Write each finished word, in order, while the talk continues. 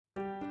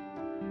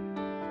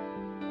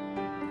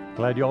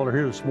Glad you all are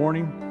here this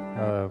morning.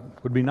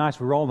 Would be nice if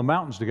we were all in the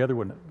mountains together,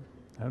 wouldn't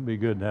it? That'd be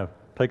good to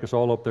take us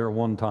all up there at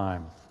one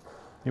time.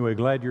 Anyway,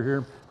 glad you're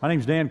here. My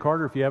name's Dan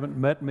Carter. If you haven't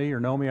met me or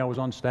know me, I was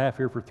on staff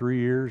here for 3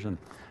 years and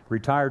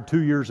retired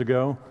 2 years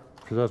ago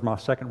because that was my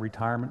second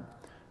retirement,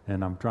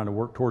 and I'm trying to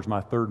work towards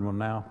my third one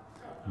now.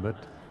 But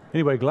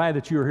anyway, glad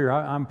that you're here.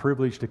 I'm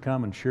privileged to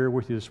come and share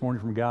with you this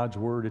morning from God's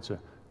Word. It's a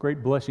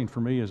great blessing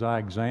for me as I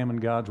examine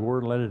God's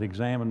Word, let it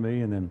examine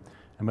me, and then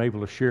I'm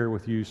able to share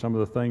with you some of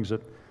the things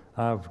that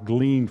I've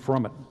gleaned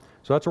from it.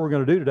 So that's what we're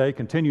going to do today,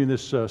 continuing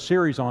this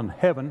series on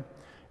heaven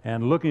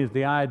and looking at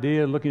the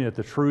idea, looking at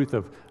the truth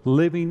of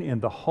living in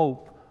the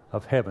hope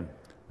of heaven.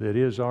 That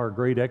is our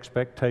great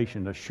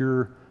expectation, a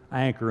sure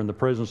anchor in the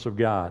presence of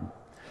God.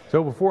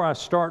 So before I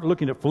start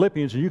looking at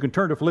Philippians, and you can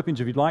turn to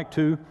Philippians if you'd like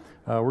to,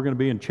 we're going to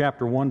be in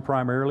chapter 1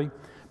 primarily.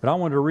 But I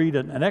wanted to read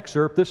an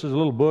excerpt. This is a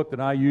little book that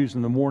I use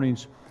in the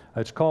mornings.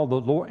 It's called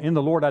In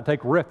the Lord I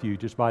Take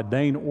Refuge. It's by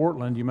Dane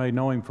Ortland. You may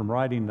know him from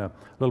writing a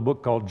little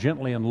book called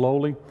Gently and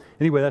Lowly.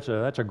 Anyway,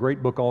 that's a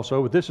great book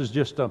also. But this is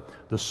just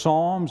the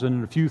Psalms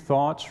and a few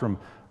thoughts from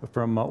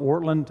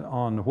Ortland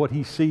on what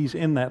he sees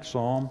in that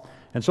psalm.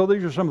 And so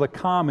these are some of the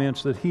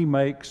comments that he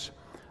makes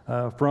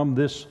from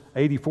this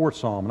 84th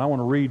Psalm. And I want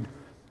to read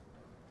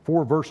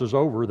 4 verses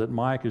over that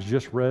Mike has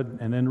just read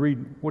and then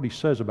read what he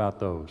says about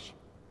those.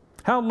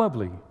 How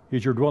lovely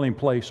is your dwelling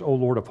place, O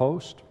Lord of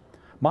hosts!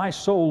 My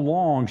soul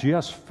longs,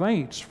 yes,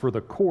 faints for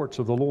the courts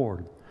of the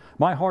Lord.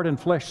 My heart and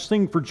flesh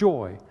sing for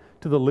joy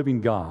to the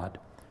living God.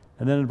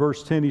 And then in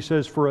verse 10 he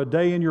says, For a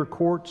day in your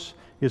courts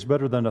is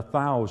better than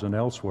 1,000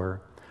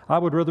 elsewhere. I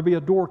would rather be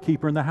a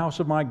doorkeeper in the house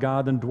of my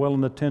God than dwell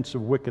in the tents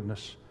of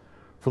wickedness.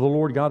 For the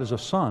Lord God is a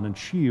sun and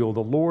shield.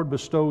 The Lord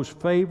bestows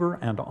favor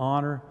and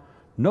honor.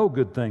 No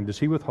good thing does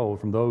he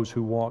withhold from those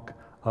who walk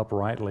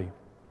uprightly.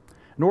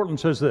 Ortland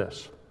says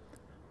this,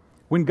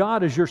 when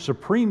God is your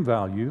supreme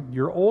value,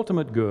 your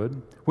ultimate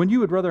good, when you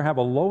would rather have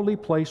a lowly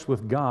place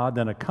with God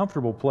than a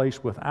comfortable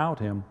place without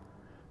Him,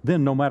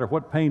 then no matter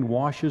what pain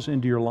washes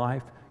into your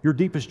life, your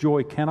deepest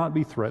joy cannot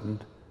be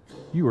threatened.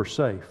 You are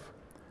safe.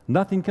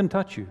 Nothing can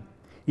touch you.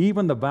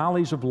 Even the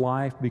valleys of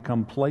life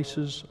become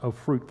places of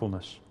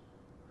fruitfulness.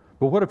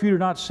 But what if you do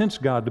not sense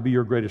God to be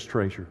your greatest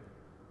treasure?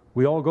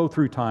 We all go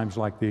through times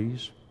like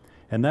these,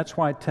 and that's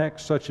why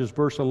texts such as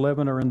verse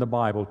 11 are in the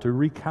Bible, to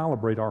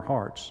recalibrate our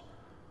hearts.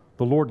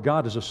 The Lord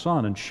God is a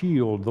sun and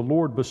shield. The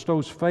Lord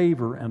bestows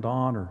favor and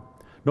honor.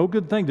 No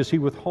good thing does He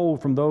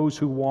withhold from those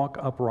who walk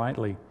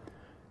uprightly.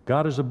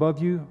 God is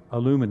above you,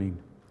 illumining,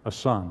 a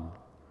sun.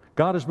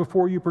 God is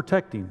before you,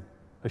 protecting,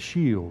 a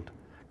shield.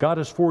 God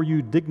is for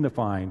you,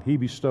 dignifying. He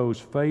bestows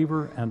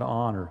favor and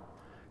honor.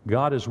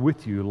 God is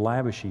with you,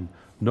 lavishing.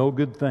 No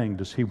good thing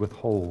does He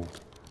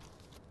withhold.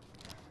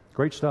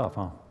 Great stuff,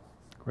 huh?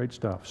 Great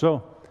stuff.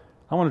 So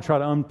I want to try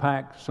to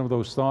unpack some of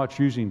those thoughts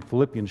using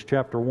Philippians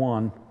chapter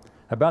 1.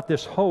 About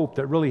this hope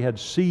that really had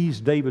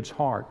seized David's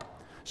heart.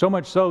 So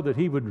much so that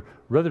he would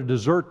rather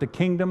desert the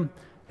kingdom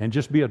and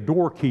just be a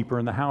doorkeeper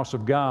in the house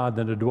of God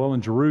than to dwell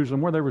in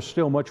Jerusalem, where there was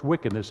still much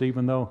wickedness,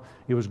 even though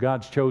it was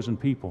God's chosen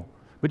people.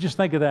 But just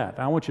think of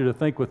that. I want you to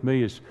think with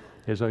me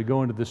as I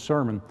go into this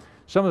sermon,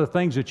 some of the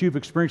things that you've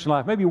experienced in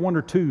life, maybe 1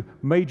 or 2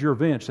 major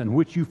events in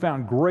which you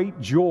found great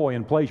joy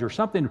and pleasure.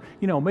 Something,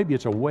 maybe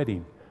it's a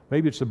wedding.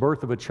 Maybe it's the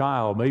birth of a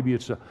child. Maybe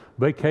it's a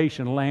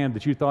vacation land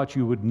that you thought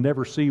you would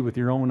never see with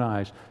your own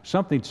eyes.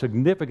 Something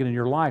significant in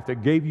your life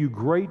that gave you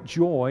great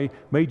joy,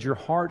 made your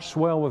heart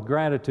swell with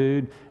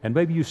gratitude, and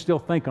maybe you still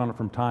think on it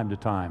from time to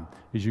time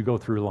as you go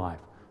through life.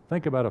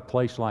 Think about a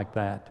place like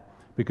that,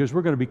 because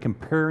we're going to be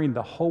comparing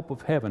the hope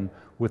of heaven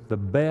with the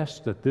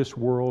best that this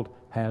world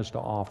has to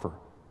offer.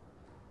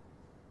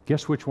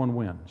 Guess which one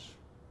wins?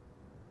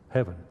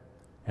 Heaven.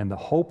 And the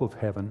hope of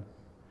heaven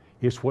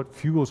is what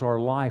fuels our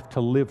life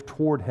to live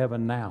toward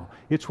heaven now.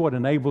 It's what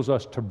enables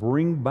us to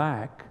bring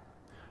back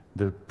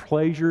the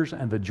pleasures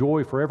and the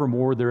joy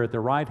forevermore. They're at the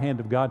right hand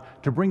of God,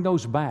 to bring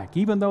those back.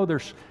 Even though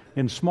they're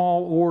in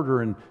small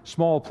order and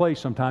small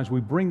place sometimes,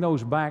 we bring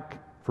those back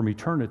from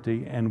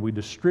eternity and we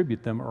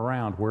distribute them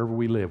around wherever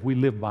we live. We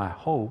live by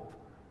hope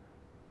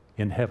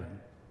in heaven.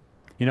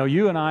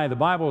 You and I, the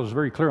Bible is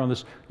very clear on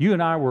this, you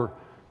and I were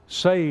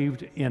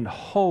saved in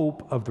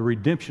hope of the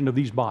redemption of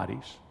these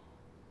bodies.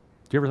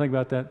 Do you ever think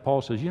about that?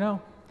 Paul says,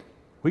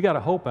 we got a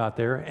hope out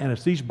there, and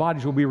it's these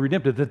bodies will be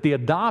redempted, that the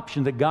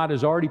adoption that God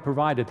has already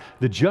provided,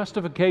 the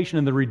justification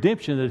and the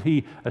redemption that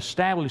He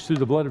established through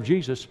the blood of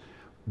Jesus,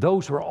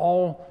 those are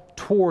all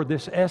toward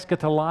this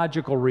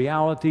eschatological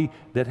reality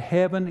that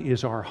heaven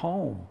is our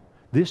home,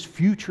 this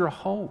future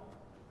hope.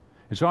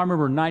 And so I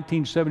remember in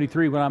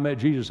 1973 when I met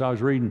Jesus, I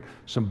was reading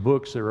some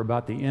books that were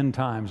about the end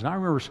times, and I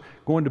remember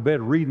going to bed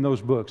reading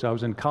those books. I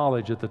was in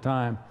college at the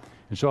time.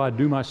 And so I'd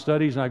do my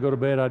studies, and I'd go to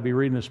bed, I'd be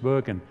reading this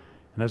book, and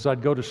as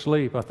I'd go to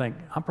sleep, I think,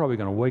 I'm probably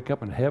going to wake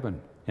up in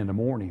heaven in the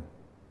morning,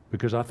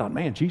 because I thought,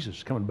 man, Jesus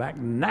is coming back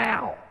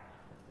now,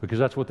 because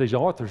that's what these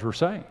authors were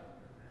saying.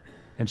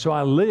 And so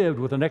I lived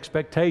with an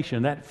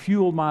expectation that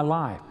fueled my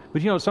life.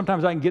 But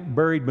sometimes I can get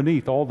buried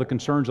beneath all the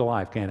concerns of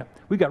life, can't it?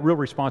 We've got real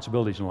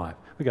responsibilities in life.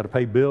 We got to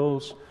pay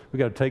bills. We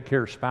got to take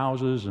care of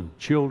spouses and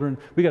children.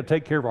 We got to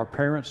take care of our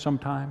parents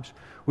sometimes.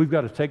 We've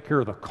got to take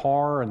care of the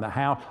car and the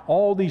house.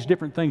 All these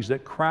different things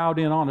that crowd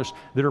in on us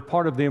that are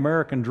part of the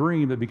American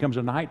dream that becomes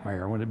a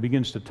nightmare when it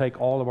begins to take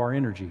all of our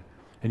energy.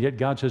 And yet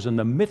God says, in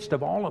the midst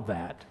of all of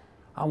that,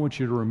 I want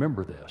you to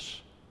remember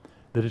this,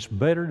 that it's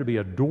better to be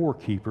a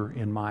doorkeeper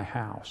in my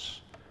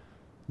house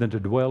than to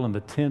dwell in the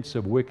tents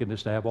of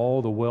wickedness, to have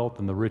all the wealth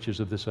and the riches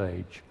of this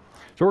age.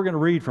 So we're going to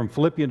read from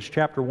Philippians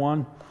chapter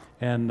 1.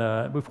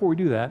 And before we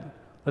do that,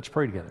 let's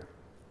pray together.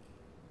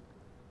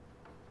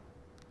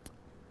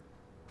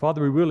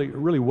 Father, we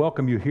really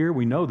welcome you here.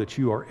 We know that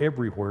you are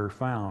everywhere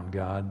found,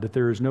 God, that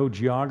there is no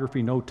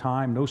geography, no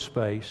time, no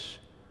space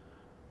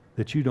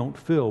that you don't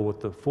fill with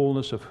the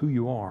fullness of who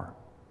you are.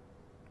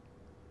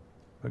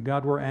 But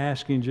God, we're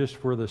asking just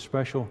for the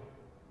special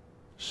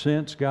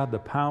sense, God, the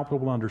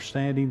palpable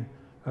understanding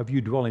of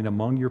you dwelling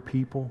among your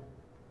people,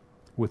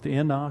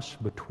 within us,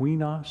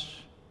 between us.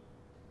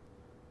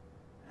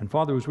 And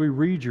Father, as we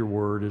read your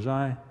word, as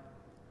I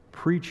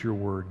preach your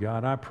word,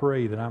 God, I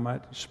pray that I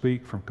might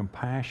speak from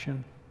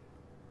compassion,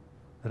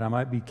 that I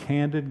might be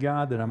candid,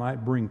 God, that I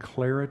might bring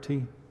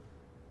clarity,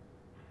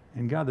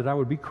 and God, that I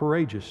would be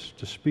courageous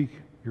to speak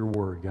your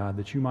word, God,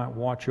 that you might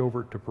watch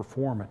over it to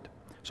perform it.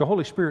 So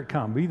Holy Spirit,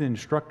 come, be the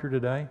instructor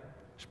today.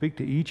 Speak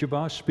to each of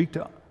us, speak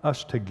to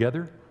us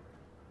together.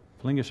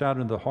 Fling us out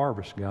into the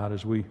harvest, God,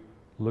 as we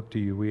look to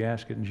you. We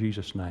ask it in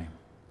Jesus' name.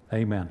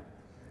 Amen.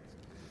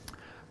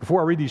 Before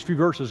I read these few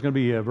verses, it's going to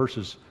be I'm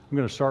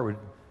going to start with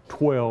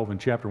 12 in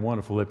chapter 1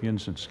 of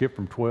Philippians and skip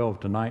from 12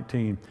 to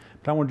 19.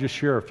 But I want to just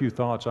share a few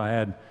thoughts I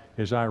had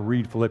as I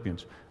read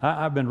Philippians.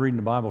 I've been reading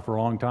the Bible for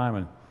a long time,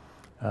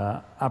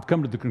 and I've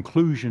come to the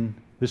conclusion,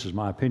 this is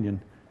my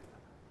opinion,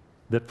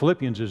 that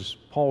Philippians is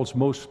Paul's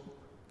most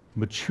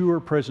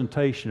mature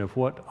presentation of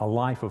what a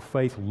life of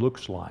faith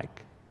looks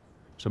like.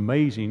 It's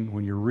amazing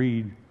when you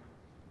read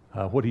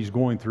what he's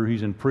going through.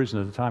 He's in prison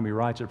at the time he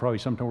writes it, probably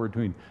somewhere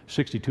between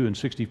 62 and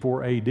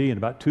 64 AD, and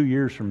about 2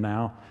 years from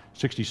now,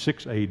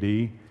 66 AD,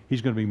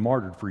 he's going to be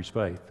martyred for his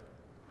faith.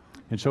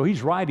 And so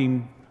he's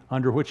writing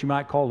under what you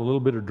might call a little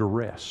bit of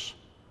duress,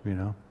 you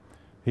know.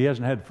 He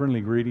hasn't had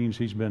friendly greetings.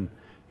 He's been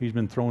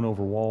thrown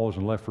over walls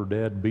and left for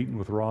dead, beaten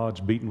with rods,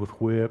 beaten with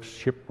whips,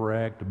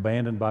 shipwrecked,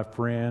 abandoned by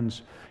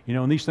friends. You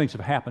know, and these things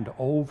have happened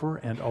over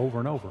and over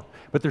and over.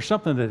 But there's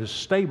something that has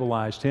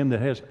stabilized him,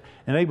 that has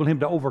enabled him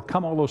to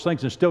overcome all those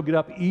things and still get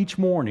up each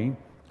morning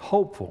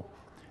hopeful.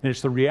 And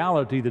it's the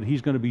reality that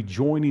he's going to be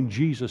joining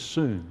Jesus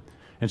soon.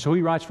 And so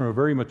he writes from a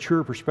very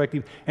mature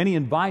perspective, and he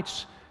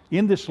invites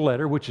in this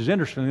letter, which is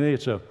interestingly,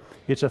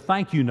 it's a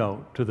thank you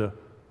note to the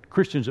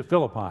Christians at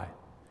Philippi.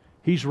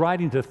 He's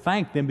writing to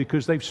thank them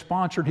because they've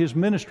sponsored his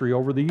ministry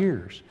over the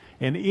years.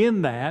 And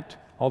in that,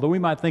 although we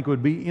might think it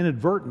would be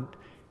inadvertent,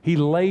 he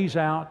lays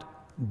out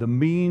the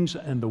means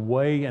and the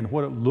way and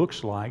what it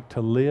looks like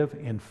to live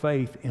in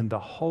faith in the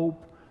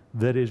hope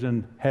that is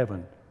in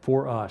heaven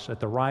for us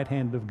at the right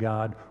hand of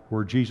God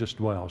where Jesus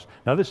dwells.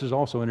 Now this is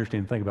also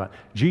interesting to think about.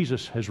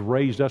 Jesus has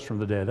raised us from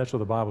the dead. That's what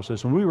the Bible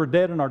says. When we were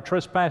dead in our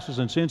trespasses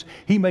and sins,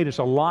 he made us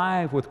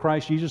alive with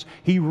Christ Jesus.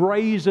 He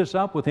raised us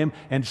up with him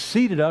and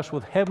seated us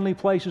with heavenly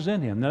places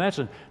in him. Now that's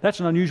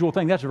an unusual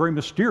thing. That's a very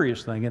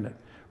mysterious thing, isn't it?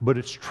 But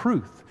it's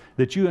truth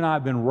that you and I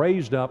have been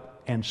raised up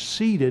and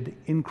seated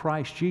in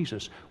Christ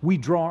Jesus. We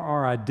draw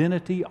our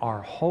identity,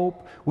 our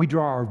hope, we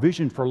draw our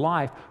vision for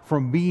life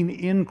from being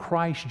in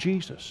Christ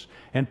Jesus.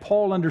 And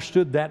Paul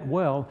understood that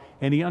well,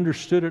 and he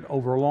understood it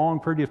over a long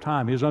period of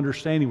time. His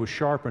understanding was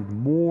sharpened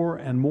more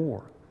and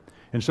more.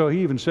 And so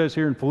he even says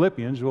here in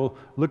Philippians, we'll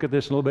look at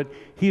this in a little bit,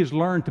 he has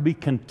learned to be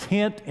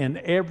content in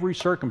every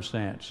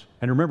circumstance.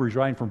 And remember, he's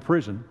writing from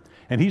prison.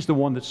 And he's the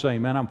one that's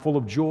saying, man, I'm full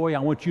of joy. I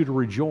want you to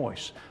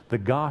rejoice. The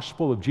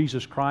gospel of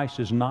Jesus Christ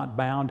is not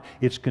bound.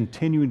 It's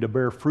continuing to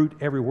bear fruit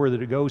everywhere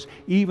that it goes.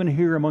 Even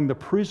here among the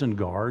prison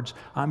guards,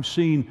 I'm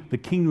seeing the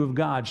kingdom of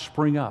God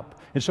spring up.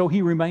 And so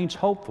he remains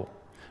hopeful.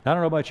 Now, I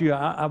don't know about you.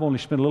 I've only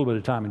spent a little bit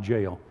of time in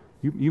jail.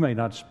 You may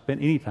not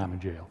spend any time in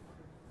jail.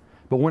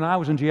 But when I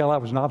was in jail, I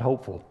was not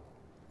hopeful.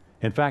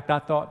 In fact, I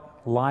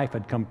thought life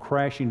had come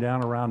crashing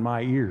down around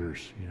my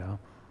ears, you know.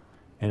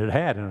 And it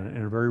had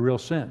in a very real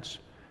sense.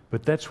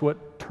 But that's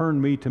what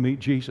turned me to meet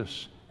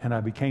Jesus, and I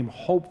became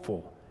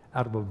hopeful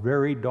out of a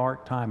very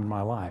dark time in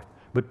my life.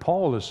 But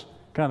Paul has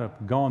kind of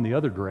gone the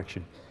other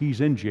direction.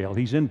 He's in jail.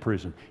 He's in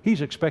prison.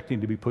 He's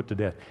expecting to be put to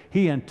death.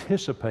 He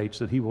anticipates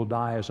that he will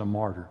die as a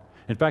martyr.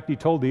 In fact, he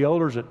told the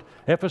elders at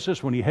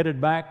Ephesus when he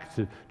headed back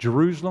to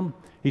Jerusalem,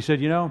 he said,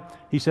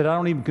 I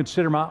don't even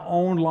consider my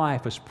own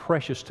life as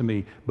precious to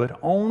me, but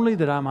only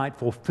that I might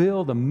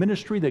fulfill the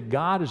ministry that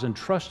God has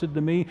entrusted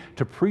to me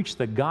to preach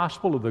the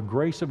gospel of the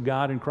grace of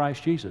God in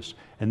Christ Jesus.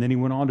 And then he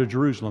went on to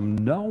Jerusalem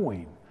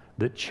knowing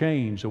that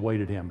chains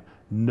awaited him,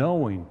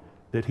 knowing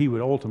that he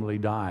would ultimately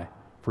die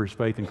for his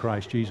faith in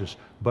Christ Jesus,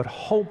 but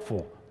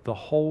hopeful the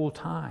whole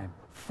time,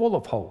 full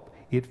of hope.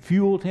 It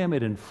fueled him,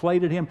 it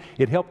inflated him,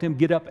 it helped him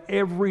get up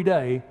every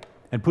day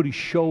and put his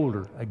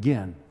shoulder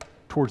again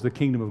towards the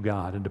kingdom of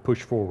God and to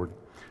push forward.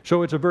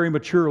 So it's a very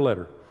mature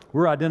letter.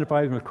 we're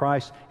identifying with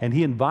Christ, and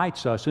He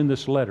invites us in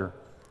this letter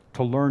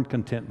to learn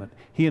contentment.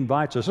 He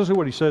invites us. Listen to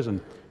what He says in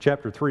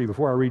chapter 3,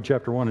 before I read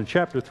chapter 1. In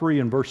chapter 3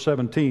 and verse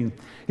 17,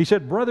 He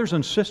said, "Brothers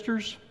and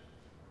sisters,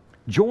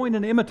 join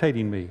in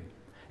imitating me,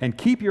 and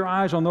keep your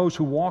eyes on those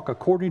who walk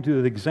according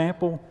to the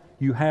example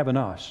you have in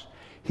us."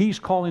 He's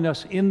calling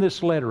us in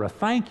this letter, a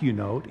thank you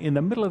note. In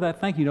the middle of that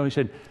thank you note, He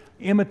said,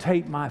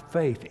 imitate my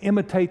faith,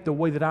 imitate the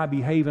way that I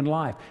behave in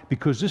life,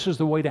 because this is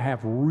the way to have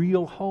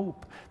real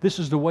hope. This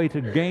is the way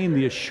to gain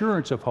the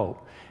assurance of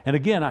hope. And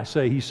again, I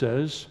say, He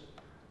says,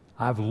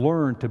 I've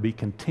learned to be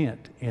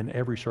content in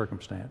every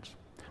circumstance.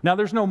 Now,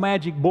 there's no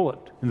magic bullet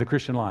in the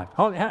Christian life.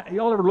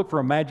 Y'all ever look for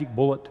a magic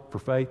bullet for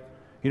faith?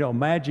 You know, a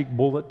magic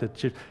bullet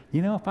that's just,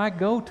 you know, if I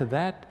go to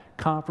that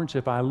conference,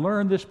 if I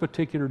learn this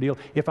particular deal,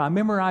 if I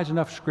memorize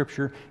enough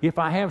Scripture, if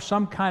I have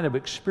some kind of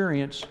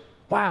experience,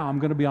 wow, I'm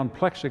going to be on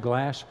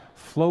plexiglass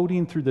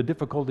floating through the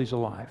difficulties of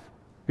life.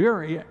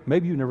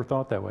 Maybe you never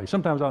thought that way.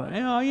 Sometimes I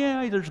think, oh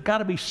yeah, there's got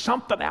to be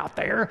something out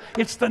there.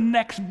 It's the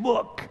next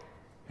book.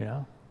 You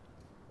know?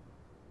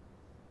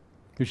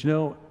 Because you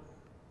know,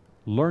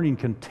 learning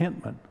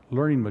contentment,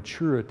 learning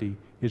maturity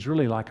is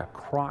really like a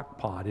crock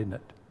pot, isn't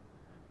it?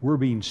 We're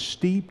being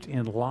steeped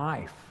in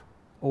life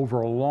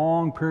over a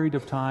long period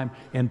of time,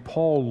 and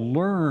Paul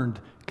learned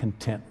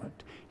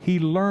contentment. He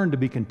learned to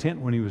be content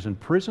when he was in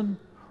prison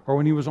or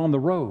when he was on the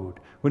road,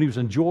 when he was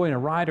enjoying a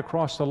ride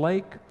across the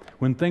lake,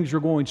 when things were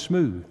going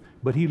smooth.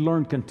 But he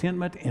learned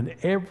contentment in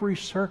every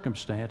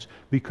circumstance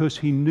because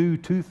he knew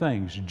two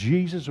things.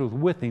 Jesus was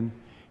with him,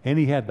 and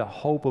he had the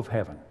hope of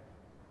heaven.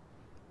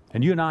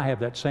 And you and I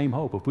have that same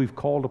hope. If we've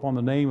called upon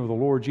the name of the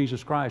Lord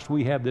Jesus Christ,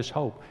 we have this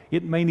hope.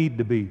 It may need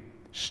to be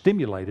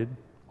stimulated.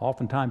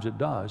 Oftentimes it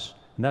does.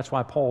 And that's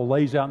why Paul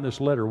lays out in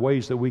this letter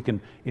ways that we can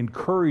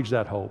encourage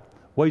that hope,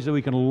 ways that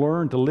we can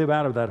learn to live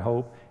out of that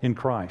hope in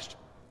Christ.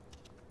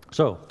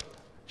 So,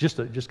 just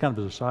kind of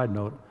as a side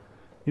note,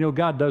 you know,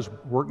 God does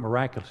work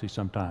miraculously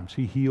sometimes.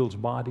 He heals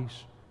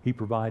bodies. He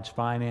provides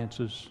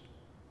finances.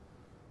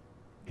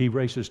 He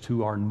races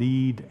to our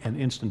need and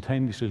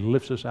instantaneously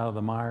lifts us out of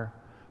the mire.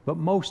 But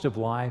most of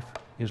life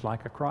is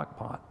like a crock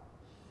pot.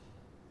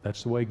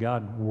 That's the way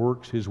God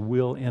works His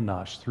will in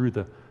us through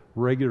the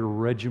regular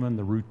regimen,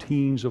 the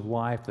routines of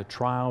life, the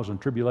trials and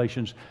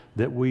tribulations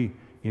that we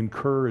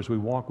incur as we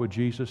walk with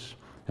Jesus.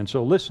 And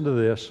so listen to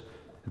this,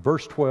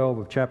 verse 12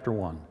 of chapter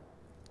 1.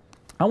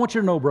 I want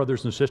you to know,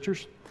 brothers and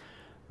sisters,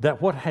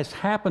 that what has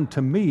happened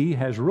to me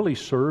has really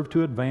served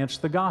to advance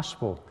the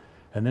gospel.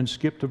 And then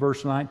skip to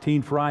verse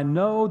 19. For I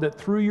know that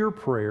through your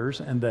prayers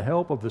and the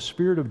help of the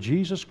Spirit of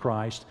Jesus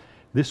Christ,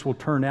 this will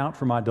turn out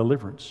for my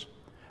deliverance.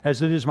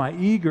 As it is my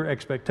eager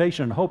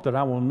expectation and hope that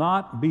I will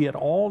not be at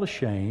all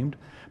ashamed,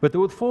 but that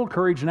with full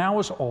courage now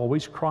as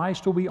always,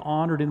 Christ will be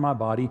honored in my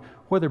body,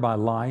 whether by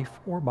life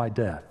or by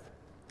death.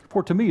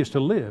 For to me is to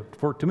live.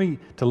 For to me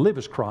to live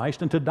is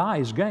Christ, and to die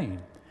is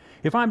gain.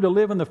 If I'm to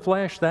live in the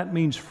flesh, that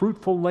means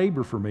fruitful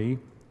labor for me,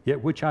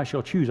 yet which I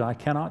shall choose I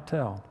cannot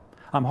tell.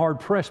 I'm hard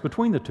pressed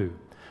between the two.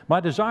 My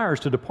desire is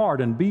to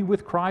depart and be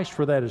with Christ,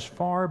 for that is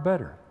far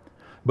better.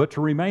 But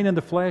to remain in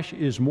the flesh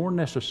is more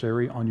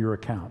necessary on your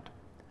account.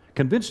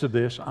 Convinced of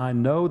this, I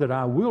know that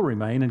I will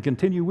remain and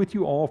continue with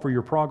you all for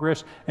your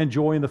progress and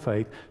joy in the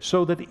faith,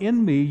 so that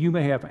in me you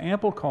may have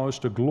ample cause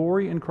to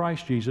glory in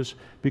Christ Jesus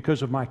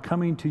because of my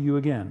coming to you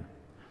again.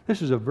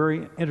 This is a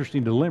very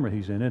interesting dilemma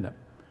he's in, isn't it?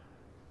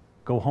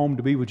 Go home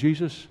to be with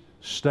Jesus,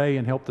 stay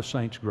and help the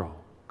saints grow.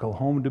 Go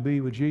home to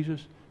be with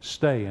Jesus,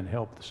 stay and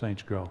help the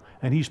saints grow.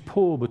 And he's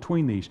pulled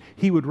between these.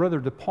 He would rather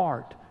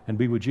depart and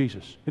be with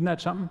Jesus. Isn't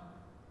that something?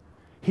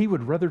 He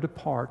would rather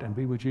depart and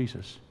be with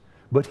Jesus.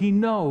 But he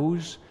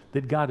knows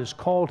that God has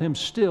called him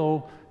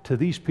still to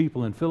these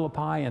people in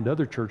Philippi and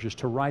other churches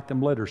to write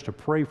them letters, to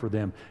pray for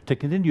them, to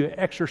continue to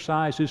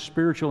exercise his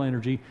spiritual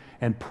energy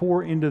and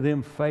pour into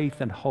them faith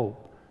and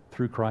hope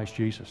through Christ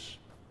Jesus.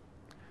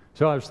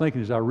 So I was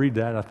thinking as I read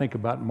that, I think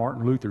about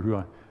Martin Luther, who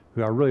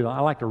I really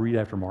like to read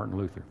after Martin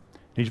Luther.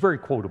 He's very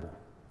quotable.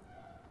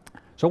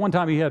 So one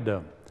time he had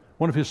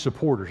one of his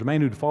supporters, a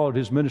man who'd followed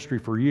his ministry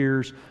for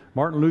years.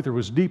 Martin Luther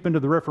was deep into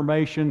the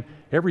Reformation.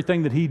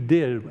 Everything that he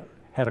did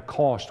had a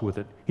cost with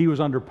it. He was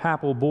under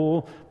papal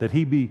bull that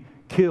he be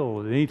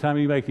killed. Anytime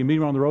you make him meet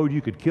him on the road,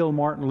 you could kill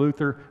Martin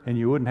Luther and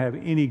you wouldn't have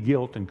any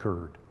guilt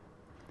incurred.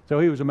 So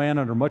he was a man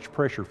under much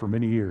pressure for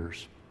many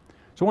years.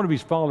 So one of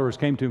his followers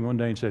came to him one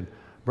day and said,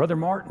 "Brother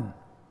Martin,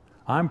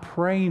 I'm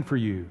praying for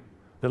you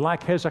that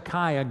like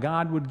Hezekiah,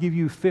 God would give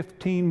you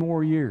 15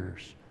 more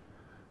years."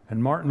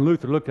 And Martin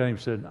Luther looked at him and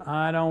said,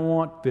 "I don't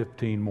want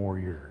 15 more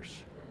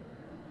years."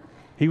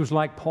 He was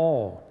like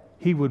Paul.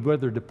 He would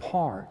rather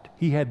depart.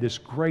 He had this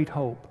great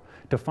hope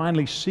to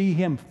finally see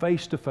him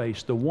face to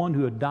face, the one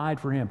who had died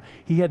for him.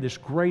 He had this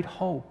great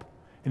hope.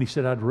 And he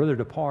said, "I'd rather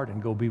depart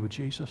and go be with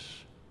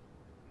Jesus."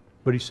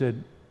 But he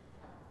said,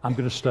 "I'm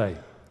going to stay.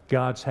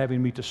 God's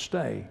having me to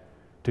stay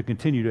to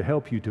continue to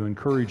help you, to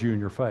encourage you in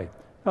your faith."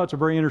 Now, it's a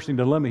very interesting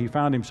dilemma he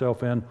found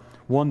himself in,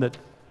 one that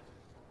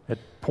at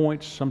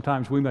points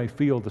sometimes we may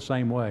feel the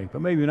same way,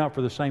 but maybe not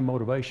for the same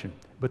motivation.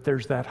 But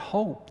there's that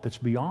hope that's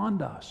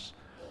beyond us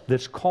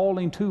that's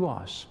calling to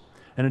us.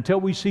 And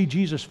until we see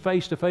Jesus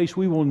face to face,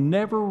 we will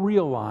never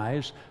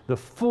realize the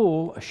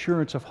full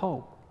assurance of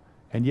hope.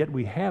 And yet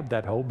we have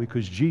that hope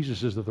because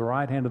Jesus is at the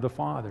right hand of the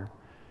Father.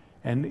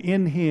 And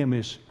in Him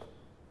is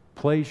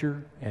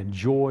pleasure and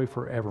joy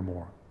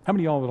forevermore. How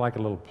many of y'all would like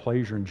a little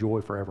pleasure and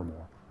joy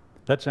forevermore?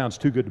 That sounds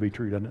too good to be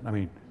true, doesn't it? I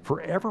mean,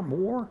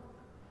 forevermore?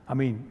 I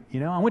mean, you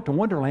know, I went to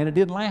Wonderland. It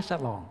didn't last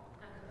that long.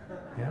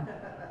 Yeah.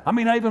 I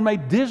mean, I even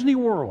made Disney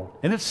World,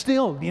 and it's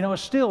still, you know,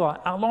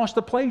 I lost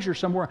the pleasure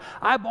somewhere.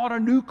 I bought a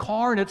new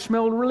car, and it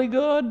smelled really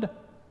good.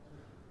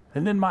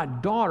 And then my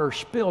daughter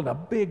spilled a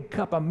big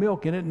cup of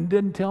milk in it and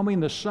didn't tell me,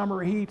 and the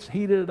summer heats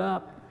heated it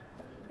up.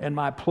 And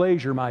my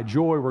pleasure, my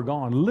joy were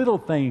gone. Little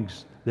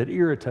things that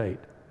irritate.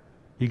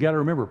 You got to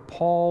remember,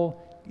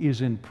 Paul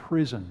is in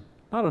prison.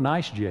 Not a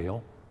nice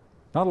jail.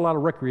 Not a lot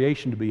of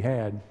recreation to be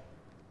had.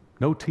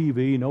 No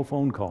TV, no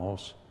phone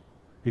calls.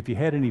 If you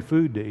had any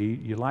food to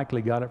eat, you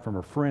likely got it from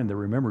a friend that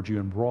remembered you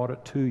and brought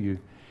it to you.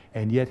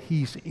 And yet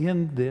he's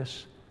in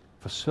this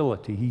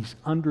facility. He's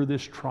under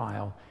this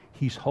trial.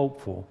 He's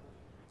hopeful.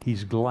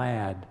 He's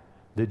glad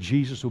that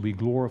Jesus will be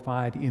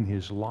glorified in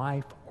his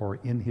life or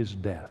in his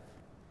death.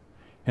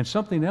 And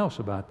something else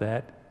about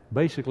that,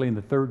 basically in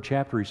the 3rd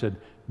chapter, he said,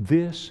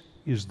 this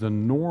is the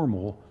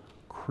normal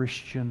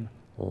Christian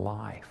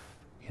life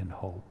in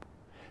hope.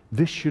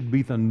 This should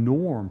be the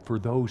norm for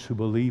those who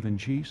believe in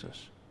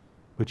Jesus.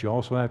 But you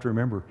also have to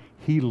remember,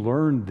 he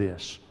learned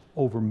this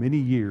over many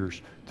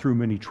years through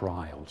many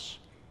trials.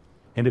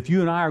 And if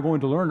you and I are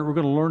going to learn it, we're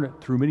going to learn it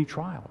through many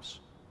trials.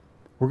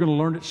 We're going to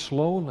learn it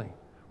slowly.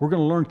 We're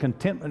going to learn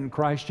contentment in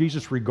Christ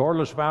Jesus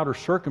regardless of outer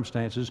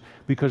circumstances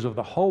because of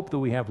the hope that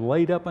we have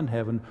laid up in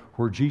heaven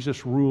where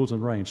Jesus rules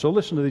and reigns. So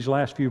listen to these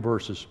last few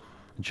verses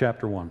in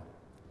chapter 1.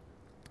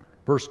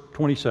 Verse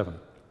 27.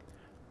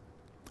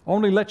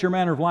 Only let your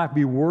manner of life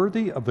be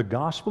worthy of the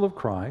gospel of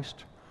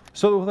Christ,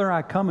 so that whether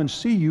I come and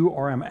see you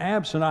or am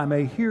absent, I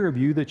may hear of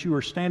you that you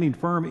are standing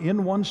firm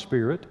in one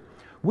spirit,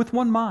 with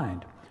one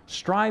mind,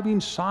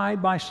 striving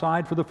side by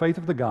side for the faith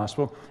of the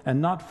gospel,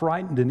 and not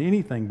frightened in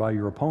anything by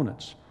your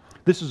opponents.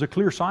 This is a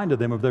clear sign to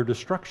them of their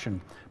destruction,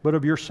 but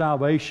of your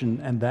salvation,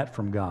 and that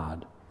from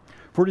God.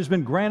 For it has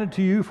been granted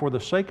to you for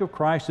the sake of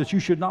Christ that you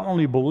should not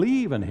only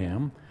believe in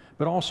Him,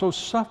 but also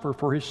suffer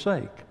for His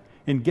sake,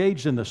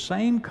 engaged in the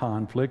same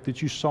conflict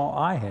that you saw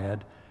I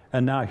had,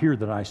 and now hear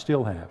that I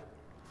still have.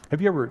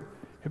 Have you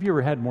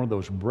ever had one of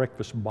those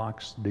breakfast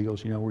box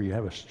deals, you know, where you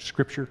have a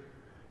scripture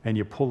and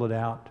you pull it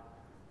out,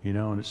 you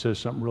know, and it says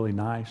something really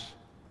nice?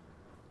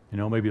 You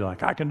know, maybe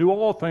like, I can do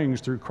all things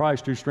through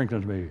Christ who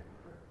strengthens me,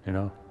 you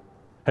know.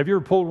 Have you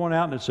ever pulled one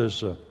out and it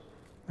says,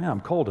 man,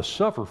 I'm called to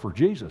suffer for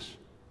Jesus?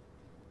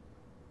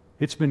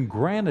 It's been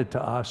granted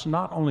to us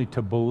not only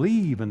to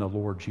believe in the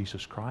Lord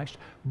Jesus Christ,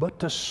 but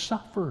to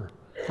suffer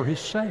for His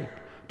sake.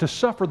 To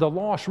suffer the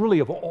loss really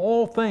of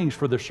all things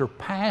for the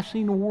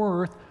surpassing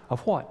worth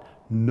of what?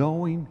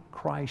 Knowing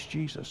Christ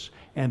Jesus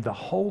and the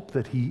hope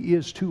that He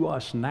is to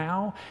us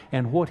now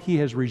and what He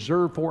has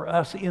reserved for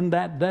us in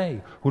that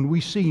day when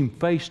we see Him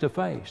face to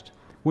face,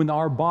 when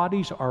our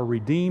bodies are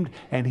redeemed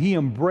and He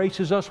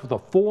embraces us with a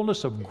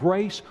fullness of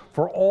grace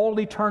for all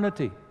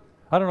eternity.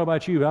 I don't know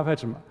about you, but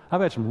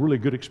I've had some really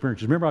good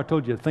experiences. Remember I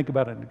told you to think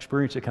about an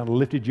experience that kind of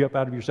lifted you up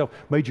out of yourself,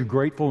 made you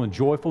grateful and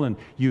joyful, and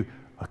you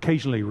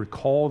occasionally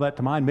recall that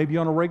to mind, maybe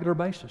on a regular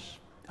basis.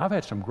 I've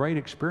had some great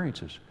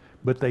experiences,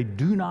 but they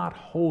do not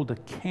hold a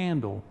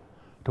candle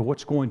to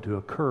what's going to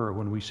occur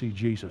when we see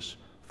Jesus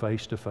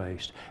face to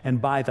face.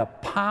 And by the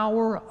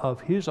power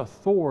of His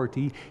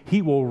authority,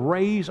 He will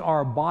raise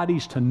our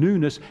bodies to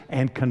newness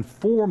and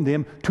conform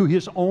them to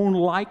His own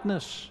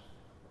likeness.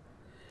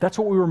 That's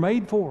what we were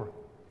made for.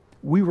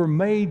 We were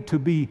made to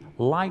be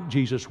like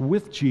Jesus,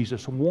 with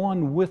Jesus,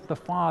 one with the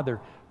Father,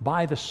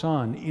 by the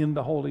Son, in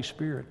the Holy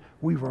Spirit.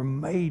 We were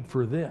made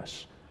for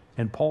this.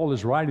 And Paul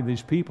is writing to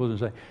these people and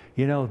saying,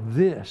 you know,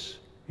 this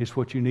is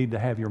what you need to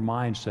have your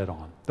mind set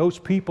on. Those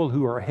people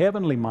who are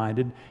heavenly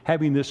minded,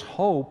 having this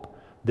hope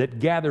that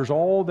gathers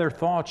all their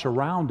thoughts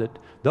around it,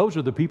 those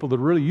are the people that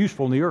are really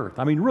useful in the earth.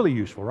 I mean, really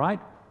useful, right?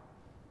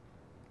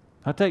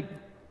 Are there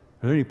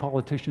any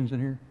politicians in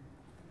here?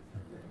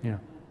 You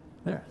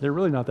know, they're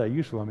really not that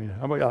useful. I mean,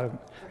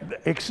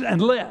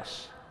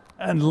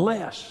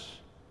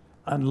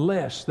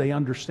 unless they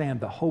understand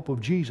the hope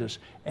of Jesus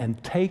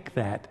and take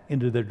that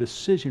into their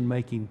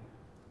decision-making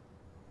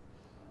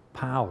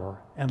power,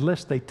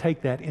 unless they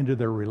take that into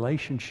their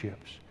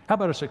relationships. How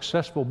about a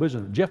successful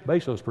business? Jeff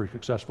Bezos is pretty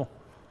successful.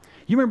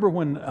 You remember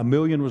when $1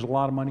 million was a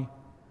lot of money?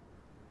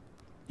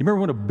 You remember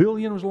when $1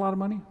 billion was a lot of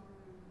money?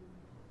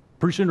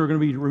 Pretty soon we're going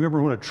to be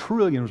remembering when $1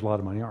 trillion was a lot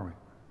of money, aren't we?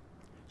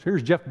 So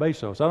here's Jeff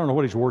Bezos. I don't know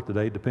what he's worth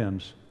today. It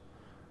depends.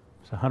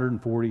 It's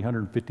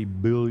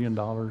 $150 billion. It's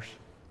going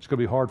to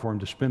be hard for him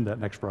to spend that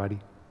next Friday.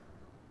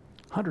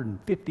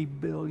 $150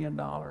 billion.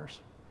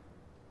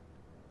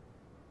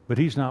 But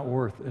he's not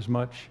worth as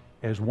much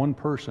as one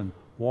person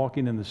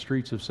walking in the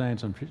streets of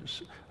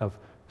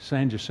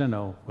San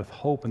Jacinto with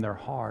hope in their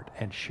heart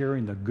and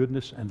sharing the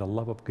goodness and the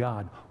love of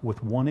God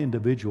with one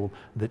individual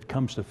that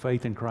comes to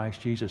faith in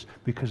Christ Jesus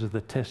because of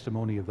the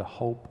testimony of the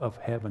hope of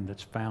heaven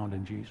that's found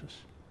in Jesus.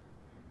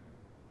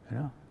 You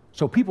know?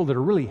 So people that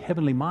are really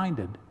heavenly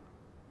minded,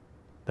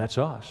 that's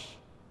us.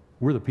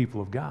 We're the people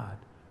of God.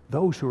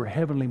 Those who are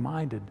heavenly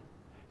minded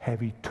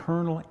have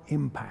eternal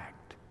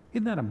impact.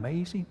 Isn't that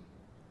amazing?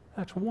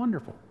 That's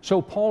wonderful.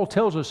 So Paul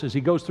tells us as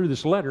he goes through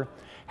this letter,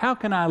 how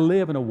can I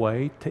live in a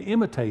way to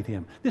imitate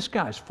him? This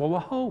guy's full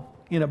of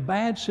hope in a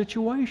bad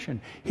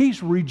situation.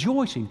 He's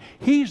rejoicing.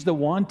 He's the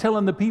one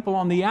telling the people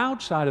on the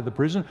outside of the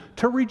prison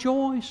to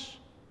rejoice.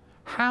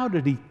 How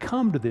did he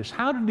come to this?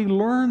 How did he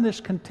learn this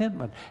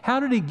contentment? How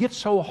did he get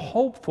so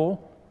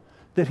hopeful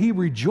that he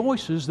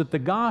rejoices that the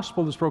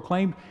gospel is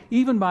proclaimed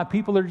even by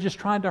people that are just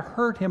trying to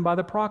hurt him by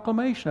the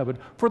proclamation of it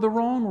for the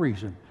wrong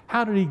reason?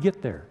 How did he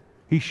get there?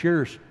 He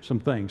shares some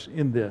things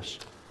in this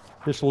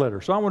letter.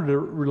 So I wanted to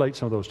relate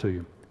some of those to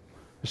you.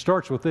 It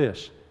starts with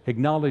this: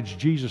 acknowledge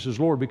Jesus as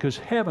Lord, because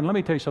heaven, let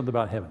me tell you something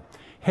about heaven.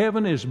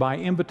 Heaven is by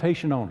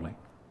invitation only.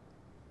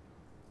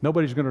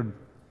 Nobody's going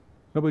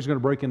to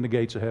break in the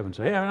gates of heaven and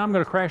say, hey, I'm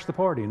going to crash the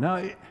party.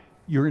 No,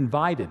 you're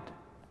invited.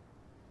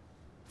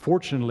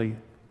 Fortunately,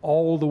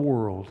 all the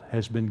world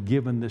has been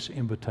given this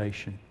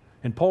invitation.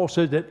 And Paul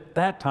said that at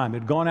that time it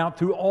had gone out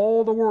through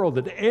all the world,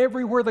 that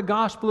everywhere the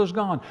gospel has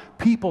gone,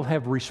 people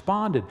have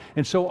responded.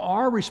 And so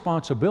our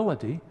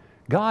responsibility,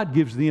 God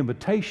gives the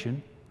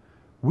invitation,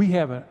 we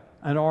have an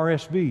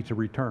RSV to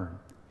return.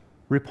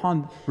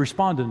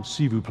 Respondez,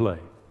 s'il vous plaît,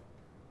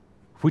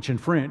 which in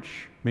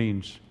French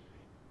means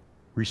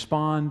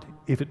respond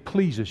if it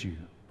pleases you.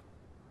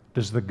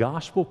 Does the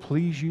gospel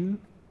please you?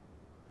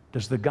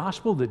 Does the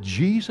gospel that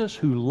Jesus,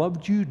 who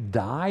loved you,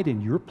 died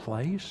in your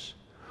place,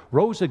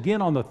 rose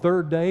again on the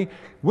third day,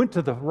 went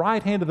to the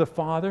right hand of the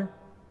Father,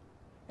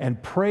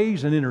 and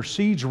prays and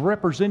intercedes,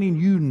 representing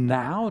you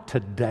now,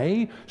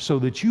 today, so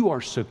that you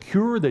are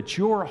secure, that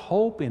your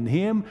hope in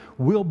Him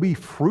will be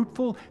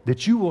fruitful,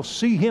 that you will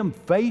see Him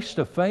face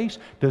to face?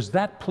 Does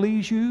that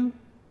please you?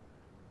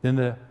 Then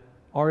the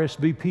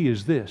RSVP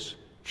is this: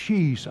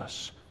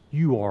 Jesus,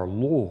 you are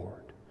Lord.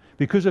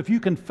 Because if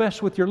you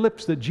confess with your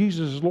lips that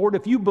Jesus is Lord,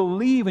 if you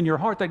believe in your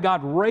heart that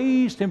God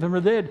raised Him from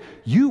the dead,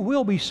 you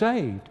will be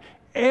saved.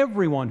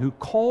 Everyone who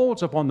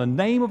calls upon the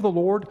name of the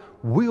Lord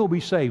will be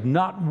saved.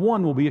 Not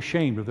one will be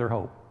ashamed of their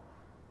hope.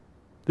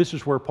 This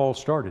is where Paul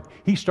started.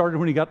 He started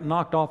when he got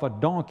knocked off a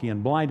donkey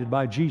and blinded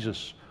by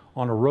Jesus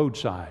on a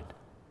roadside.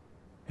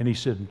 And he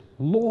said,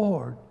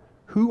 Lord,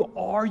 who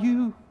are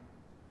you?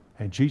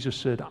 And Jesus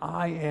said,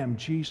 I am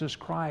Jesus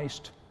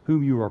Christ,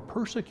 whom you are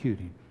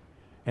persecuting.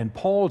 And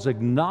Paul's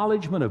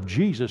acknowledgement of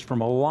Jesus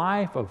from a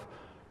life of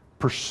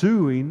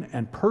pursuing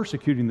and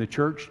persecuting the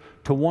church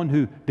to one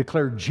who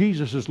declared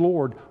Jesus as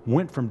Lord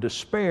went from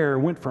despair,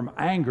 went from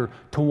anger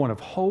to one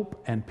of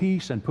hope and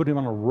peace, and put him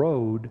on a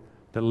road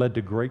that led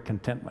to great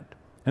contentment.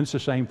 And it's the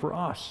same for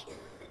us.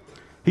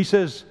 He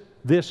says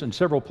this in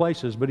several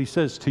places, but he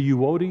says to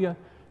Euodia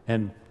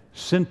and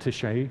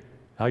Syntyche.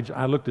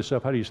 I looked this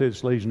up. How do you say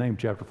this lady's name?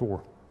 Chapter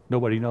 4.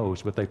 Nobody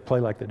knows, but they play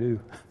like they do.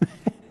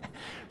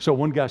 So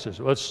one guy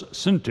says, well, it's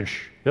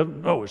Syntyche.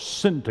 No, it's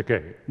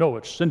Syntyche. No,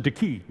 it's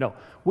Syntyche. No,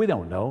 we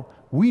don't know.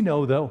 We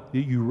know, though,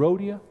 that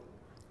Euodia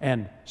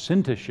and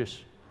Syntyche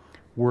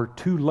were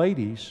two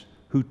ladies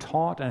who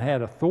taught and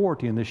had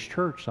authority in this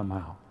church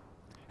somehow.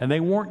 And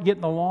they weren't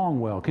getting along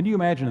well. Can you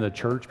imagine in the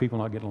church people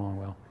not getting along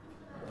well?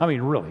 I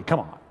mean, really, come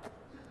on.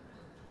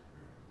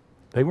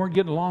 They weren't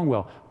getting along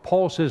well.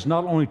 Paul says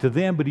not only to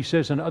them, but he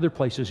says in other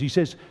places, he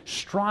says,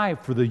 strive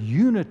for the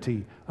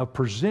unity of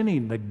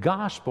presenting the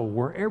gospel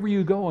wherever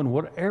you go and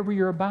whatever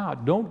you're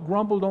about. Don't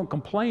grumble, don't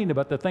complain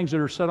about the things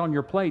that are set on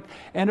your plate,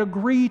 and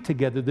agree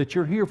together that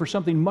you're here for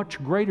something much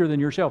greater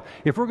than yourself.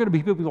 If we're going to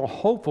be people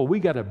hopeful,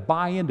 we got to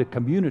buy into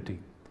community.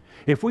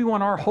 If we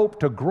want our hope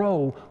to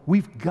grow,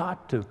 we've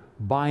got to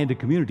buy into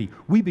community.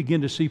 We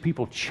begin to see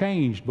people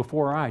changed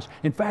before our eyes.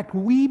 In fact,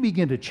 we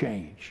begin to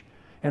change.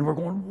 And we're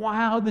going,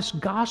 wow, this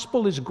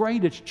gospel is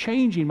great. It's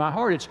changing my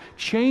heart. It's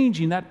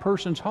changing that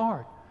person's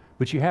heart.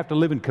 But you have to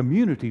live in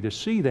community to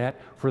see that,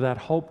 for that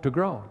hope to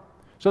grow.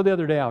 So the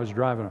other day I was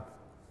driving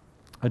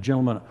a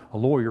gentleman, a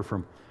lawyer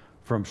from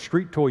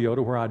Street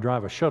Toyota, where I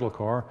drive a shuttle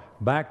car,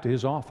 back to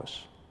his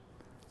office.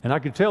 And I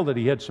could tell that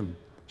he had some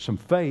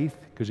faith,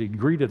 because he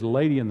greeted a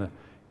lady in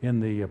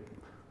the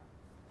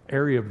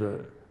area of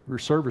the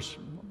service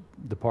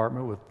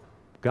department with,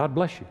 God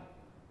bless you.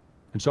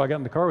 And so I got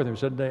in the car with him and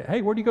said,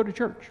 hey, where do you go to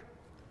church?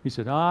 He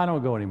said, oh, I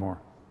don't go anymore.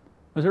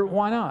 I said,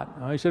 why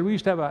not? He said, we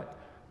used to have a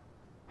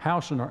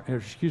house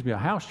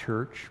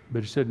church,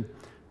 but he said,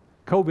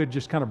 COVID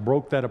just kind of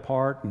broke that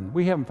apart, and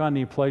we haven't found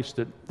any place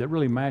that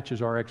really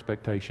matches our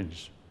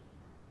expectations.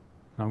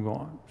 And I'm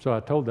going, so I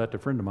told that to a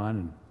friend of mine,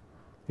 and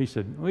he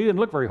said, well, he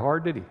didn't look very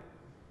hard, did he?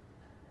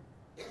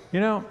 You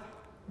know,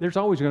 there's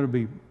always going to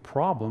be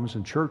problems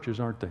in churches,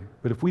 aren't there?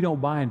 But if we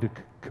don't buy into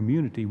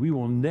community, we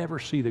will never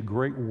see the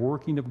great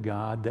working of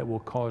God that will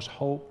cause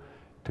hope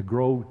to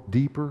grow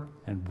deeper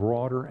and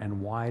broader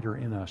and wider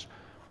in us.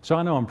 So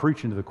I know I'm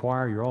preaching to the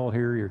choir. You're all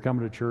here. You're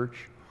coming to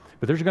church.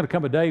 But there's going to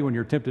come a day when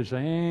you're tempted to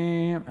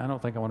say, I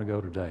don't think I want to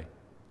go today.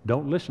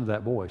 Don't listen to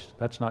that voice.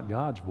 That's not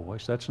God's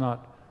voice. That's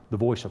not the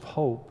voice of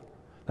hope.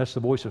 That's the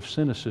voice of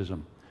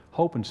cynicism.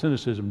 Hope and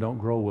cynicism don't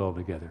grow well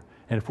together.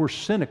 And if we're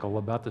cynical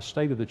about the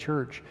state of the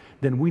church,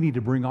 then we need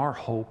to bring our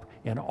hope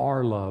and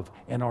our love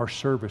and our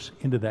service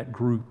into that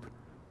group.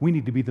 We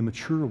need to be the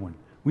mature one.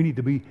 We need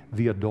to be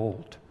the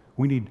adult.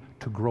 We need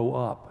to grow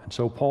up. And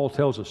so Paul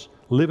tells us,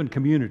 live in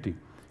community.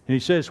 And he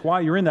says,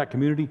 while you're in that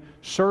community,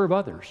 serve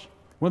others.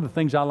 One of the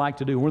things I like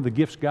to do, one of the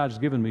gifts God's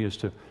given me is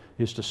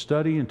to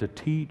study and to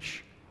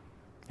teach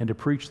and to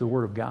preach the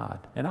Word of God.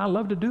 And I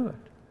love to do it.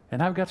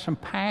 And I've got some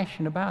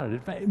passion about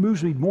it. It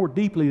moves me more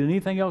deeply than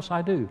anything else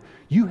I do.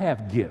 You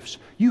have gifts.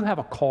 You have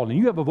a calling.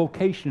 You have a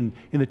vocation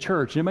in the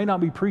church. And it may not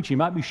be preaching. It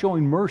might be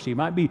showing mercy. It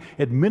might be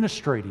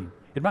administrating.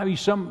 It might be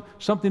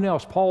something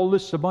else. Paul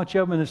lists a bunch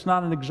of them, and it's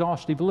not an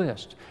exhaustive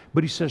list.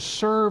 But he says,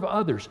 serve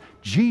others.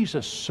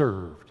 Jesus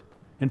served.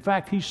 In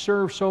fact, he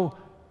served so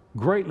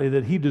greatly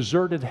that he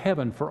deserted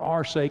heaven for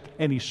our sake,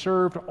 and he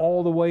served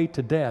all the way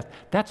to death.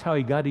 That's how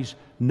he got his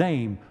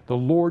name, the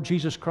Lord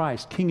Jesus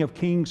Christ, King of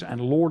Kings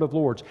and Lord of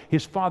Lords.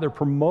 His Father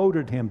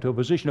promoted him to a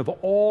position of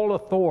all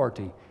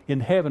authority in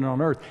heaven and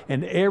on earth,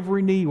 and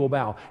every knee will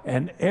bow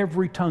and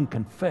every tongue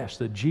confess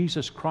that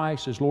Jesus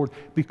Christ is Lord,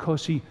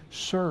 because he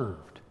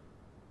served.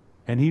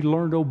 And he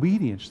learned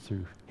obedience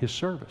through his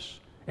service.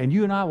 And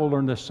you and I will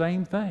learn the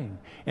same thing.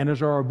 And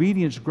as our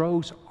obedience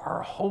grows,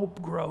 our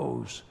hope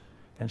grows.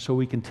 And so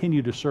we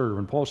continue to serve.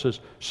 And Paul says,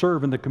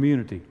 serve in the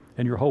community,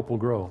 and your hope will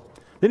grow.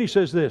 Then he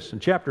says this, in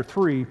chapter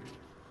 3,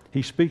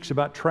 he speaks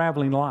about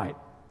traveling light.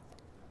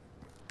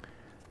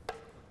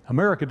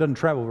 America doesn't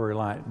travel very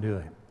light, do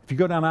they? If you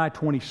go down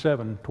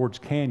I-27 towards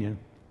Canyon,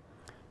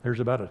 there's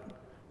about a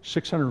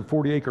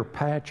 640-acre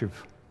patch of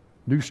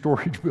new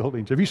storage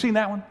buildings. Have you seen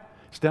that one?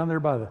 It's down there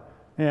by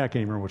I can't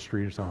even remember what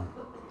street it's on.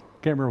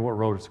 Can't remember what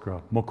road it's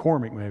across.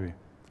 McCormick, maybe.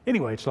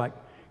 Anyway, it's like,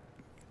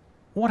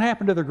 what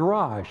happened to their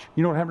garage?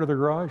 You know what happened to their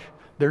garage?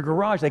 Their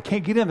garage, they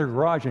can't get in their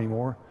garage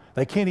anymore.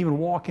 They can't even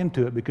walk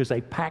into it because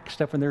they pack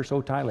stuff in there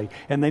so tightly.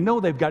 And they know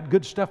they've got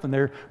good stuff in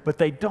there, but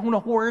they don't know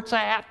where it's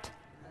at.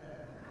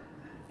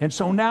 And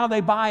so now they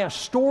buy a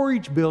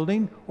storage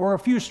building or a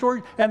few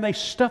storage, and they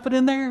stuff it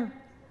in there.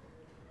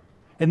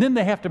 And then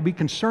they have to be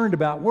concerned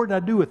about, what did I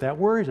do with that?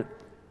 Where is it?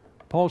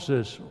 Paul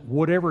says,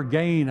 whatever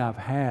gain I've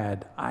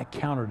had, I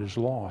counted as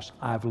loss.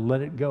 I've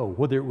let it go.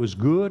 Whether it was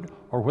good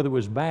or whether it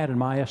was bad in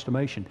my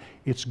estimation,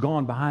 it's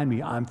gone behind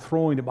me. I'm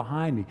throwing it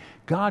behind me.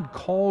 God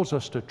calls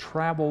us to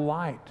travel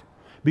light,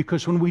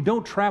 because when we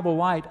don't travel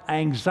light,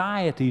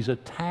 anxieties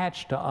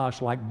attach to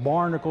us like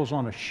barnacles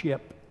on a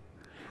ship.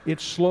 It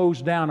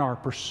slows down our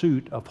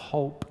pursuit of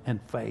hope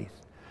and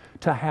faith.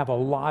 To have a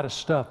lot of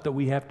stuff that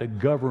we have to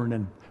govern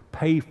and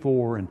pay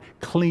for and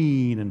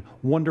clean and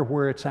wonder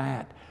where it's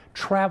at.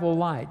 Travel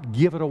light,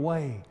 give it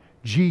away.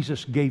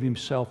 Jesus gave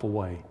himself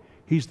away.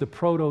 He's the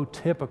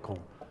prototypical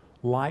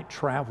light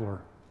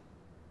traveler.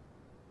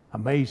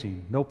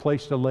 Amazing. No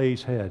place to lay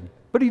his head.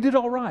 But he did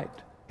all right.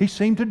 He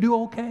seemed to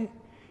do okay.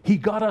 He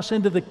got us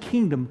into the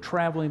kingdom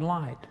traveling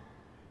light.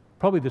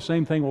 Probably the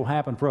same thing will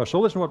happen for us. So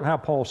listen to how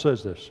Paul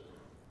says this.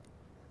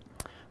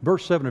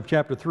 Verse 7 of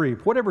chapter 3,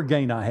 whatever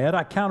gain I had,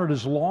 I counted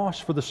as loss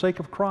for the sake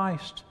of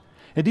Christ.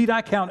 Indeed,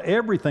 I count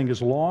everything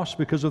as loss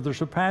because of the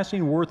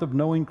surpassing worth of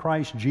knowing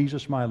Christ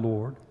Jesus my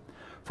Lord.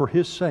 For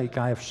his sake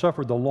I have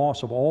suffered the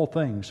loss of all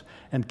things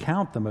and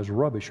count them as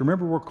rubbish.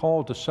 Remember, we're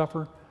called to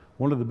suffer.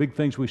 One of the big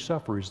things we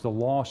suffer is the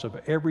loss of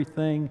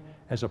everything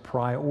as a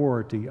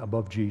priority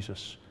above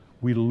Jesus.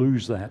 We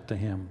lose that to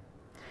him.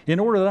 In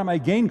order that I may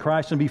gain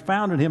Christ and be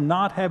found in him,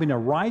 not having a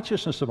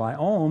righteousness of my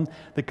own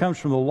that comes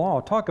from the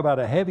law. Talk about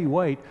a heavy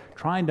weight,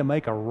 trying to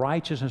make a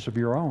righteousness of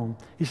your own.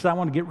 He said, I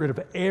want to get rid of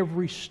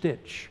every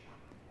stitch,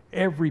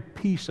 every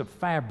piece of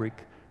fabric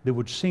that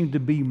would seem to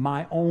be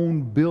my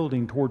own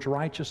building towards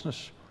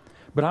righteousness.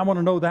 But I want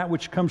to know that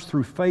which comes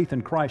through faith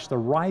in Christ, the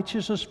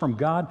righteousness from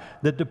God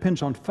that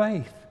depends on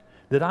faith,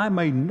 that I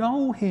may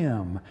know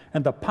him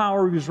and the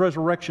power of his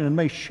resurrection and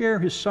may share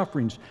his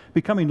sufferings,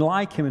 becoming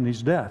like him in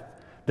his death,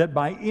 that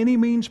by any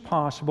means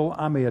possible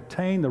I may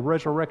attain the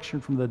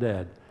resurrection from the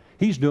dead.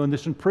 He's doing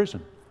this in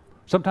prison.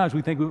 Sometimes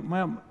we think,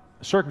 well,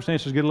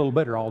 circumstances get a little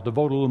better, I'll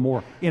devote a little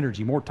more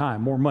energy, more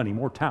time, more money,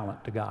 more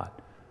talent to God.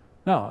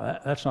 No,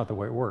 that's not the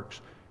way it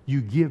works.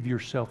 You give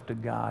yourself to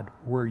God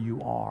where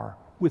you are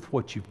with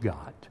what you've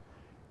got.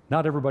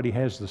 Not everybody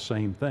has the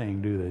same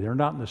thing, do they? They're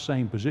not in the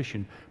same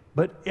position,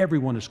 but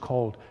everyone is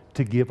called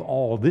to give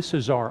all. This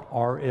is our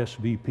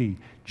RSVP.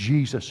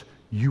 Jesus,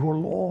 you are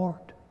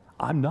Lord.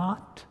 I'm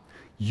not.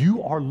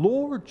 You are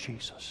Lord,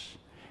 Jesus.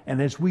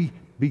 And as we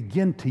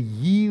begin to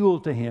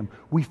yield to him,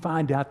 we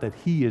find out that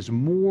he is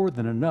more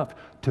than enough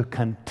to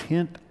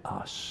content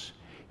us.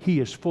 He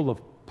is full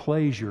of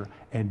pleasure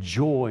and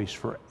joys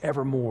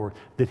forevermore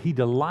that he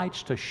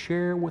delights to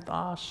share with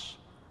us.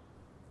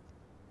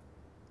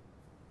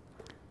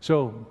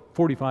 So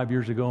 45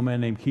 years ago, a man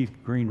named Keith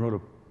Green wrote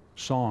a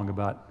song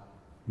about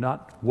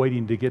not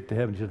waiting to get to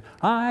heaven. He said,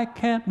 I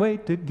can't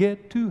wait to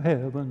get to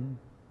heaven,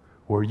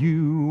 where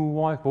you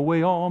wipe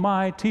away all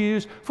my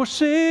tears. For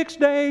 6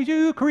 days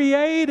you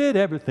created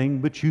everything,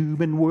 but you've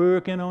been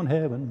working on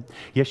heaven.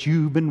 Yes,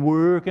 you've been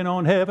working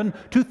on heaven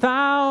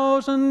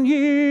 2,000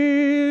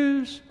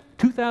 years.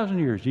 2,000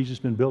 years Jesus has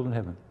been building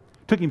heaven.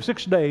 Took him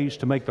 6 days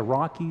to make the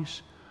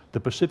Rockies, the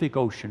Pacific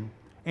Ocean,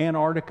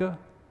 Antarctica,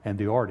 and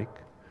the Arctic.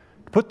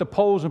 To put the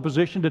poles in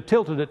position, to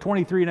tilt it at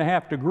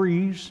 23.5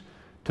 degrees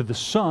to the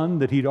sun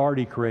that he'd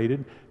already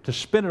created, to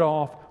spin it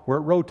off where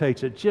it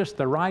rotates at just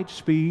the right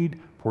speed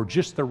for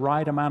just the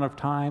right amount of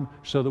time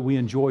so that we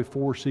enjoy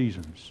 4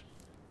 seasons,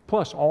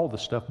 plus all the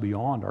stuff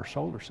beyond our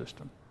solar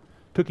system.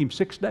 Took him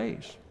 6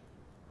 days.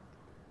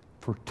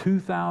 For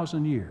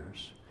 2,000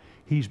 years,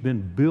 he's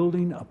been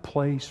building a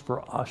place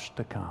for us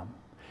to come.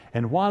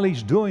 And while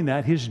he's doing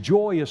that, his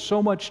joy is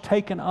so much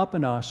taken up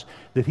in us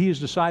that he has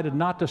decided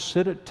not to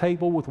sit at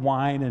table with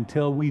wine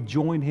until we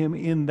join him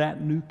in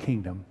that new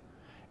kingdom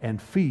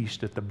and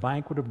feast at the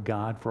banquet of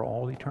God for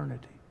all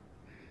eternity.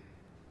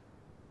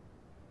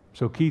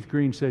 So Keith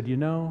Green said, you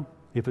know,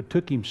 if it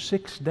took him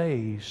 6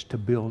 days to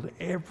build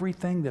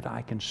everything that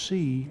I can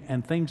see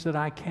and things that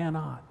I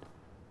cannot,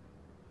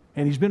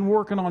 and he's been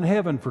working on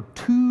heaven for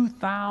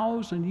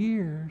 2,000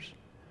 years,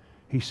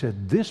 he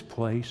said, this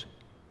place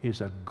is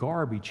a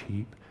garbage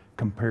heap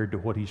compared to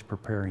what he's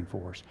preparing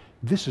for us.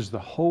 This is the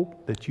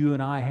hope that you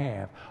and I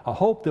have, a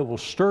hope that will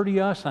sturdy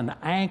us and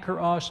anchor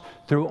us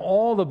through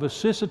all the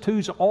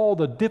vicissitudes, all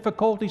the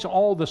difficulties,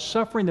 all the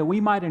suffering that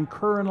we might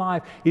incur in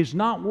life is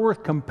not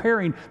worth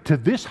comparing to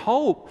this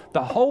hope,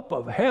 the hope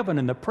of heaven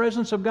and the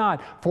presence of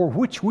God for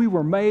which we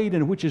were made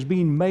and which is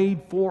being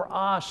made for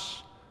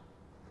us.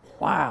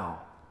 Wow.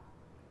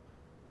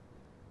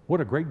 What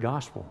a great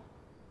gospel.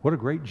 What a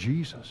great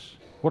Jesus.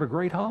 What a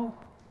great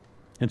hope.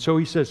 And so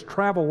he says,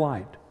 travel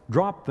light,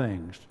 drop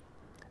things.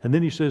 And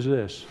then he says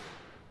this,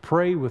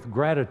 pray with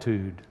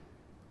gratitude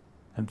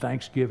and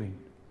thanksgiving.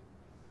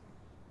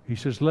 He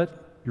says, let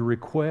your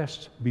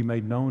requests be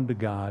made known to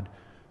God,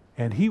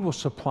 and he will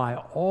supply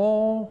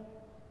all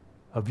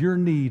of your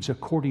needs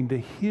according to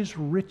his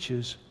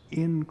riches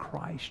in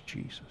Christ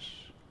Jesus.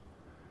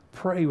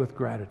 Pray with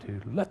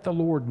gratitude. Let the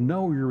Lord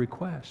know your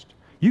request.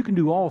 You can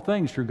do all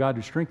things through God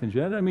who strengthens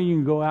you. That doesn't mean you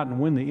can go out and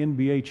win the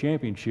NBA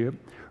championship,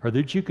 or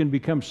that you can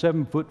become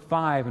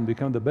 7'5" and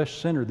become the best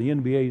center the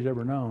NBA has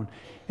ever known.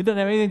 It doesn't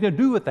have anything to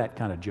do with that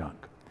kind of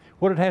junk.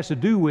 What it has to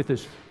do with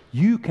is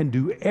you can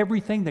do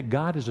everything that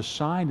God has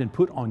assigned and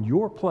put on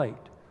your plate.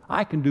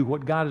 I can do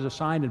what God has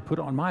assigned and put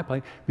on my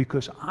plate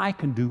because I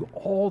can do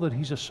all that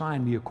he's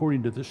assigned me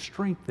according to the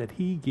strength that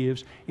he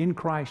gives in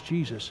Christ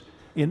Jesus,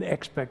 in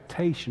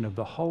expectation of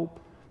the hope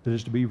that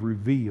is to be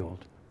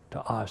revealed to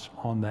us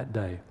on that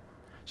day.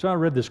 So I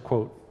read this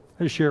quote.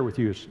 I'll just share it with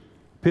you. It's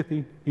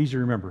pithy, easy to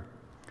remember.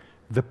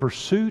 The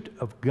pursuit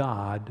of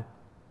God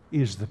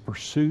is the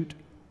pursuit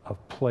of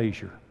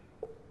pleasure.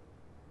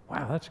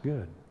 Wow, that's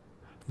good.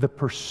 The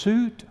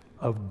pursuit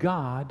of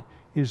God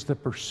is the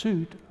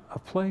pursuit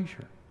of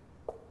pleasure.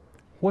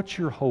 What's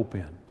your hope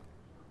in?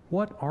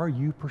 What are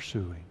you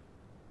pursuing?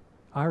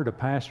 I heard a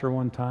pastor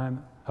one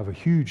time of a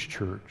huge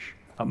church,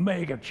 a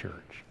mega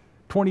church,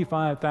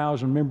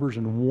 25,000 members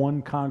in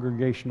one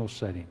congregational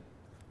setting.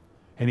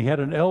 And he had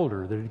an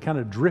elder that had kind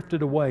of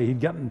drifted away.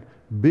 He'd gotten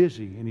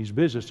busy in his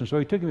business. And so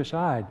he took him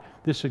aside.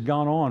 This had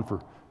gone on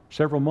for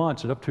several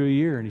months and up to a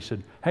year. And he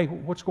said, hey,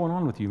 what's going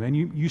on with you, man?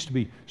 You used to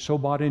be so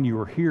bought in. You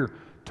were here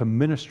to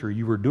minister.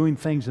 You were doing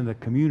things in the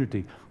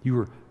community. You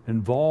were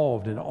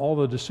involved in all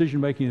the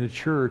decision-making in the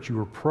church. You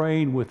were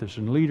praying with us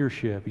in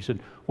leadership. He said,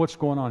 what's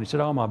going on? He said,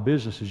 oh, my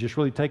business has just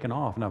really taken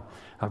off. And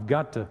I've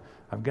got to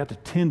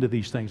tend to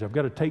these things. I've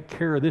got to take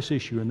care of this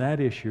issue and that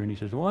issue. And he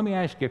says, well, let me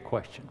ask you a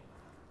question.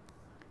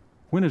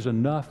 When is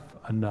enough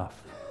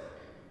enough?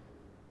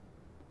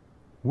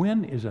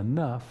 When is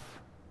enough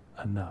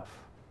enough?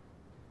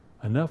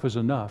 Enough is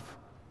enough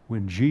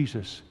when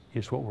Jesus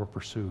is what we're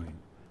pursuing.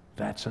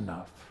 That's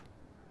enough.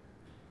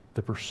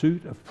 The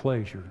pursuit of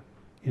pleasure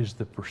is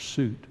the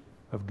pursuit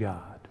of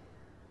God.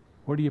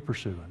 What are you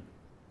pursuing?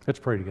 Let's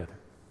pray together.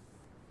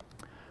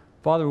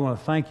 Father, we want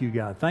to thank you,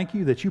 God. Thank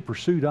you that you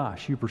pursued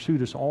us. You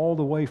pursued us all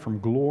the way from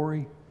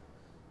glory,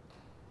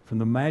 from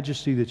the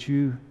majesty that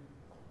you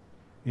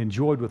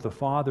enjoyed with the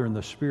Father and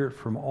the Spirit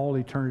from all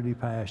eternity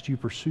past. You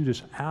pursued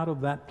us out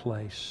of that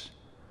place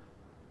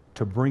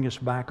to bring us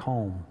back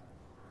home.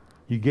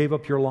 You gave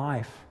up your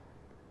life.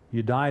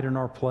 You died in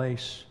our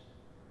place.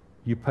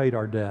 You paid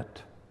our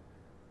debt.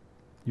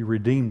 You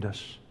redeemed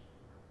us.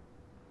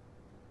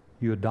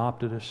 You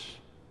adopted us.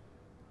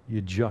 You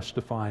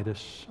justified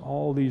us.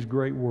 All these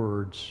great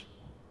words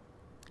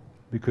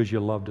because you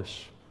loved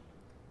us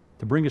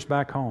to bring us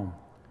back home.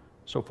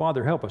 So,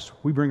 Father, help us.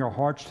 We bring our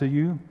hearts to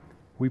you.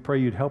 We pray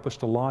you'd help us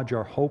to lodge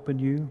our hope in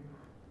you,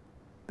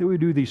 that we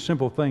do these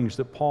simple things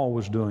that Paul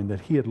was doing, that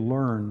he had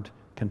learned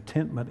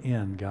contentment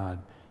in, God,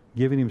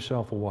 giving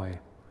himself away.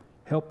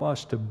 Help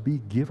us to be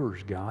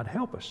givers, God.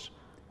 Help us.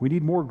 We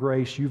need more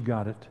grace. You've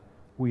got it.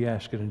 We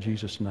ask it in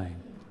Jesus' name.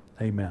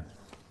 Amen.